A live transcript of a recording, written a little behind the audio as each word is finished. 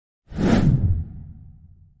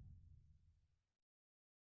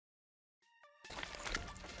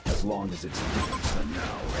As long as it's different than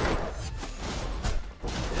now.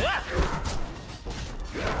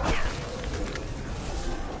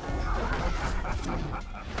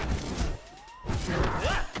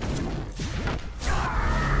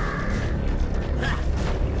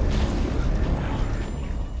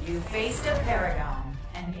 You faced a paragon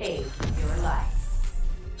and paid with your life.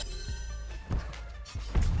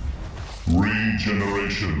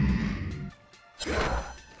 Regeneration.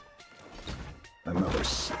 Another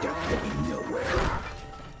step going nowhere.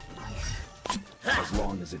 As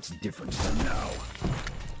long as it's different than now.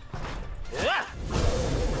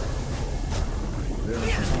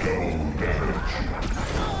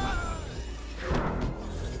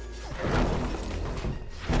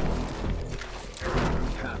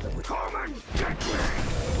 Come and get me!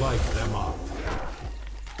 Light them up.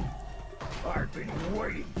 I've been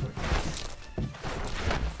waiting for this.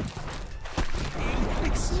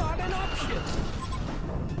 It's not an option.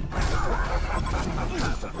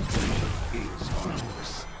 Is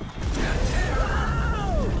arduous.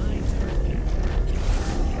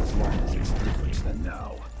 As long as it's different than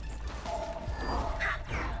now.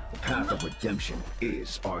 The path of redemption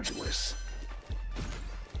is arduous.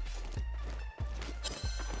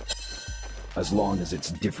 As long as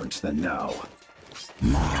it's different than now.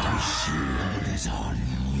 My shield is on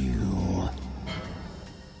you.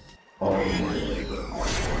 All my labor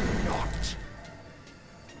was for naught.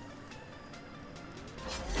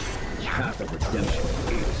 The path of redemption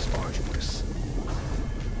is arduous.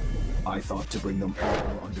 I thought to bring them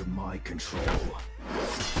all under my control.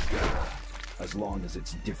 As long as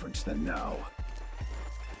it's different than now.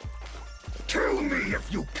 Kill me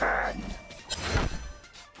if you can!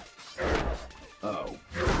 Oh,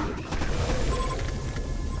 goody.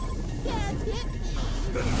 Can't hit me.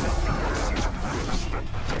 The nothingness is wasted.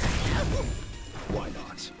 Why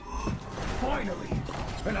not? Finally,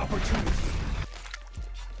 an opportunity.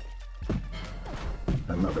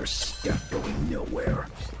 Another step going nowhere.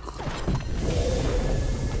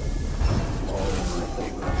 All my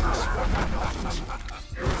labor is for naught.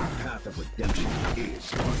 The path of redemption is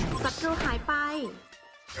ศัตรู arduous. หายไป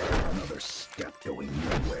Another step going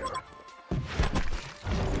nowhere.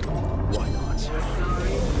 Why not?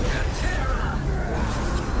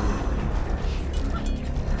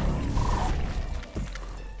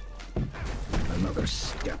 Another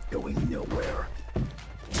step going nowhere.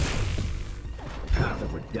 Path of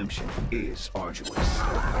redemption is arduous.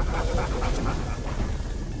 All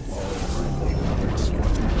my labor is for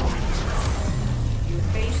naught. You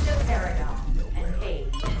faced a paragon and paid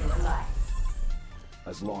with your life.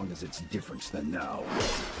 As long as it's different than now.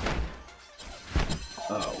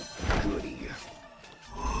 Oh, goody.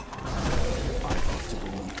 I thought to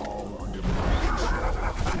bring them all under my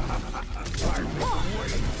control. I've been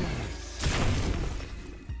waiting for this.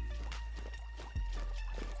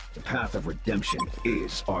 The path of redemption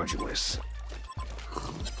is arduous.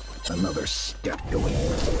 Another step going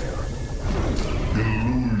nowhere.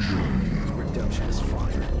 Illusion. Redemption is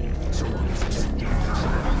fine, so long as it's different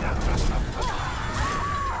than now.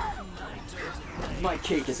 My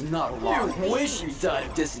cake is not a lie. You wish you died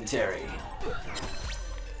of dysentery.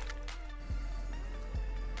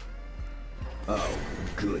 Oh,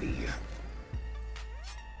 goody.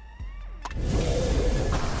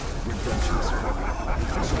 Redemption is fine,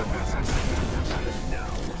 so long as it's different than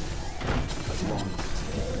now. As long as it's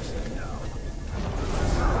different than now.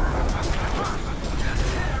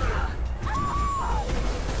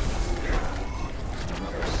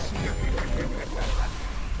 Another step.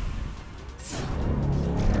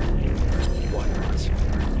 Why not?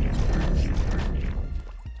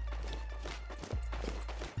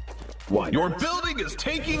 Why not? Your building is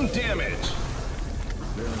taking damage.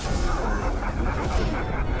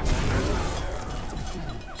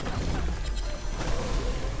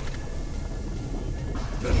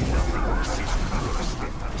 The nothingness is worse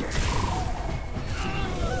than death.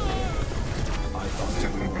 I thought to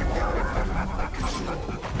bring them all under my control.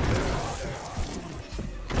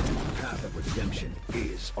 The path of redemption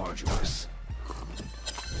is arduous.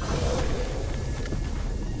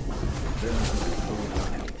 There's no hope for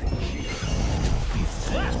anything here.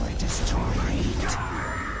 Before it is too late.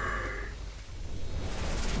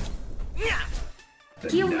 The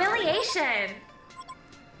humiliation.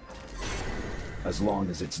 As long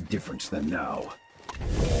as it's different than now.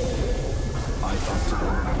 I thought to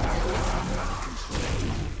bring them all under my control.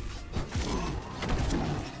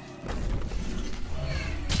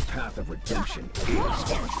 The path of redemption is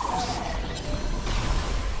arduous.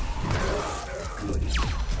 Goody.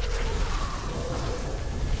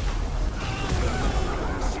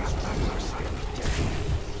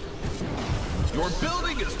 Your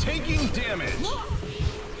building is taking damage.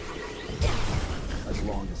 As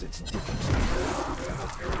long as it's different.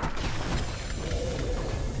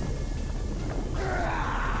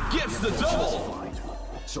 Gets the double. Fine.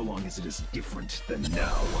 So long as it is different than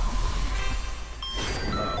now.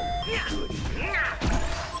 Oh, good.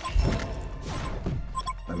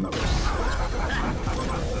 Another.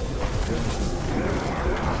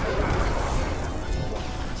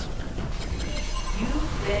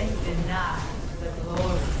 You've been denied the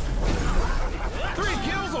glory. 3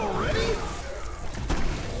 kills already?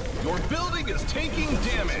 Your building is taking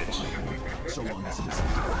damage. So long as it is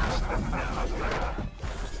different than now.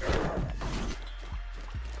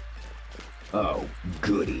 Oh,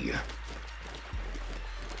 goody.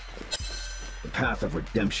 The path of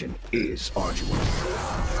redemption is arduous.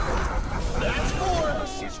 That's 4.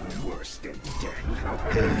 This is worse than death.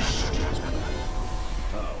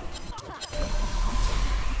 Oh.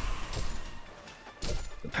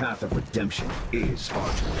 The path of redemption is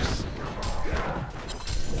arduous.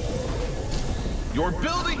 Your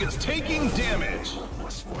building is taking damage.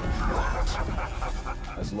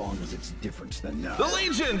 As long as it's different than now. The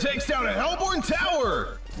Legion takes down a Hellborn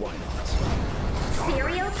tower. Why not?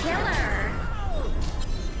 Serial killer.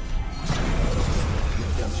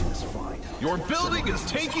 Redemption is fine. Your building is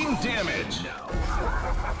taking damage. Now.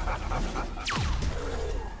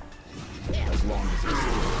 As long as it's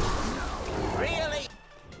different than now. Really?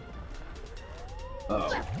 Oh,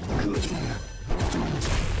 goody.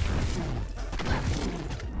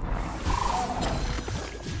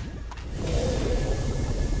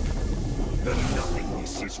 The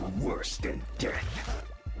nothingness is worse than death.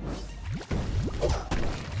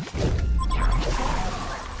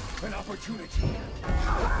 An opportunity.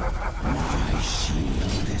 My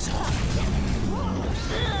shield is on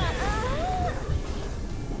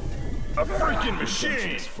A freaking Redemption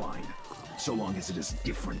machine. is fine, so long as it is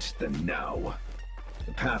different than now.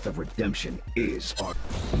 The path of redemption is our...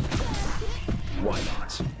 Why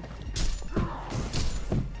not?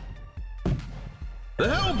 The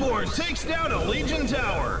Hellborn takes down a Legion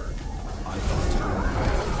tower. I thought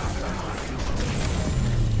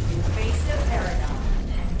You faced a paragon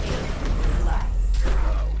and paid your life.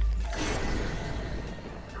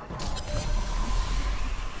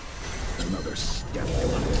 another step.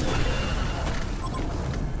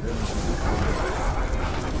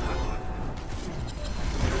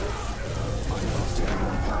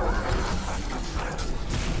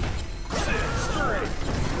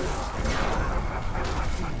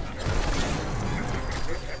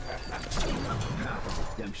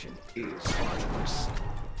 Redemption is arduous.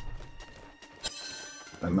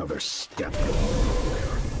 Another step.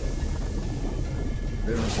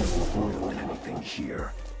 There isn't foil in anything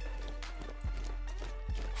here.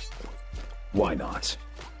 Why not?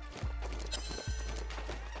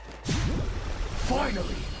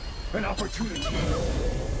 Finally! An opportunity!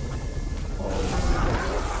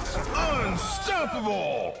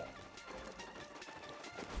 Unstoppable!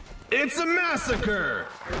 It's a massacre!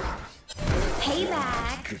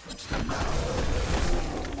 Payback. Difference than now.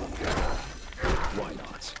 Why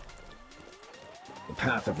not? The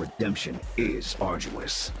path of redemption is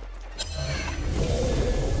arduous. I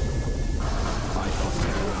thought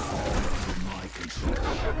they were all under my control.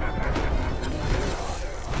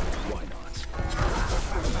 Why not?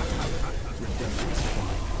 Redemption is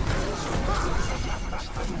fine.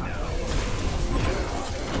 Now.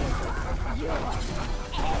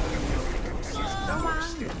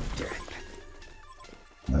 Worse than death.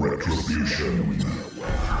 Retribution.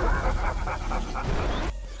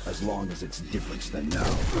 As long as it's different than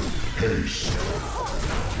now. Haste.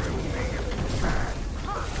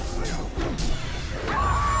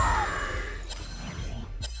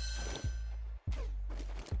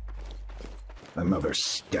 Another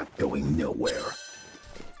step going nowhere.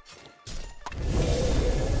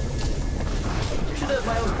 Should have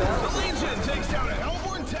my own battle. The Legion takes down a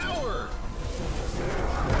Hellborn tower!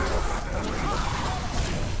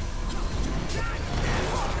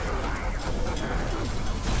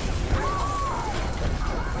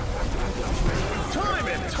 Time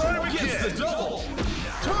and time again! Gets the double!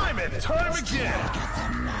 Time and time again!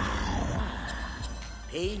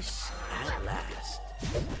 Peace at last.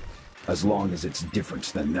 As long as it's different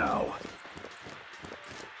than now.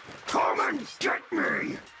 Come and get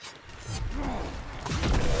me!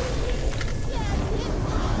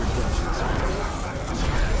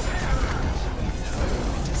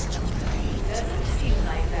 Doesn't seem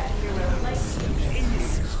like that hero likes you.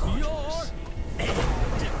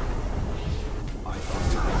 I thought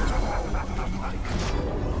they were all under my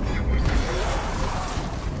control.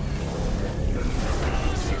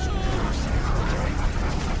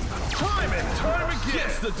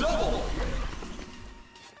 the double!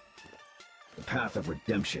 The path of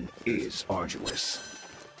redemption is arduous.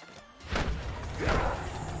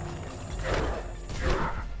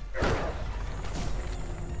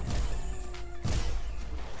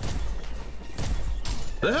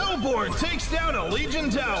 The Hellborn takes down a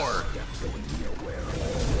Legion tower!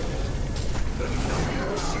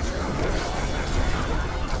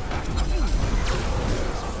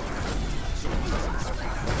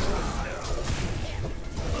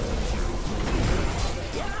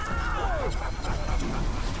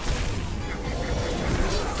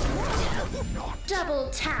 Double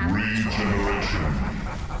tap. Regeneration.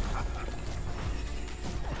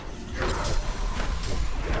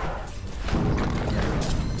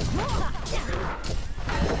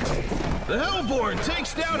 The Hellborn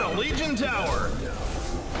takes down a Legion tower!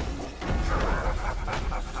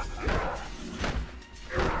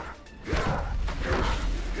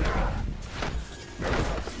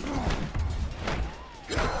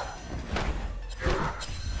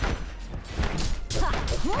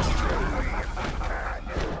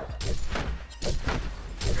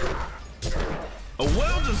 A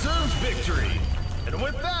well-deserved victory! And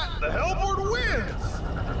with that, the Hellborn wins!